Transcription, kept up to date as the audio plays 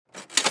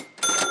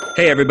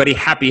Hey, everybody.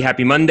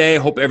 Happy Monday.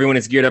 Hope everyone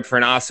is geared up for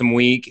an awesome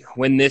week.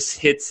 When this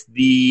hits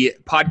the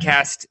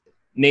podcast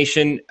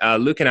nation,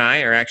 Luke and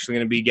I are actually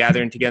going to be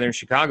gathering together in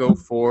Chicago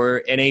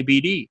for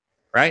NABD,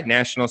 right?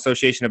 National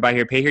Association of Buy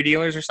Here, Pay Here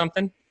Dealers or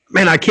something.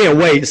 Man, I can't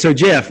wait. So,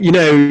 Jeff, you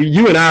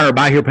and I are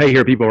Buy Here, Pay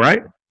Here people,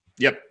 right?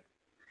 Yep.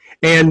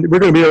 And we're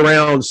going to be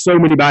around so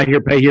many Buy Here,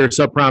 Pay Here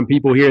subprime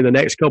people here in the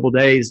next couple of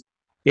days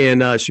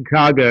in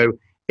Chicago.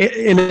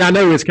 And I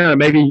know it's kind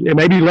of it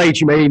may be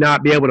late. You may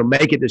not be able to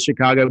make it to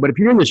Chicago. But if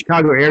you're in the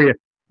Chicago area,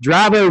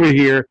 drive over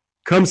here.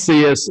 Come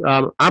see us.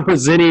 I'm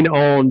presenting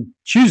on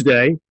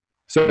Tuesday.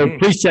 So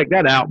please check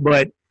that out.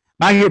 But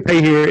Buy Here,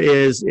 Pay Here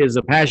is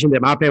a passion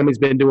that my family's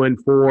been doing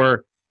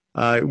for,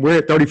 we're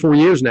at 34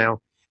 years now.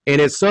 And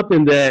it's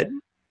something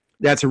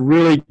that's a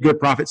really good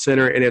profit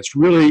center. And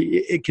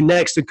it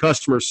connects to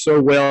customers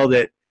so well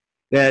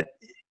that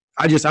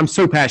I'm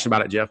so passionate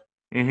about it, Jeff.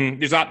 Mm-hmm.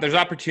 There's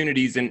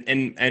opportunities,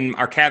 and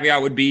our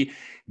caveat would be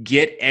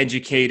get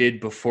educated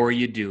before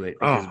you do it,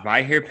 because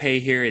Buy Here, Pay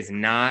Here is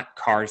not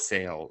car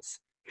sales.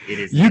 It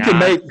is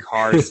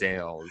car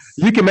sales.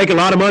 You can make a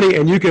lot of money,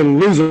 and you can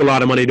lose a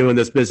lot of money doing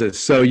this business.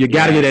 So you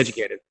got to get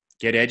educated.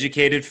 Get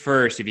educated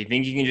first. If you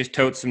think you can just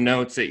tote some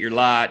notes at your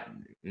lot,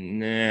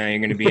 nah, you're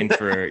going to be in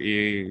for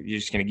you're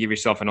just going to give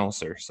yourself an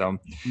ulcer. So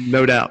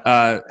no doubt.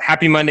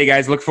 Happy Monday,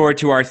 guys. Look forward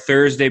to our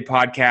Thursday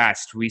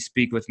podcast. We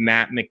speak with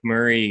Matt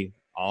McMurray,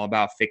 all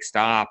about fixed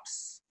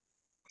ops.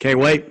 Can't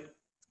wait.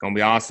 It's going to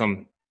be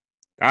awesome.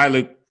 All right,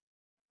 Luke.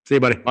 See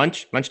you, buddy.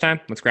 Lunchtime?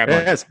 Let's grab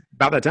lunch. Yeah, it's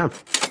about that time.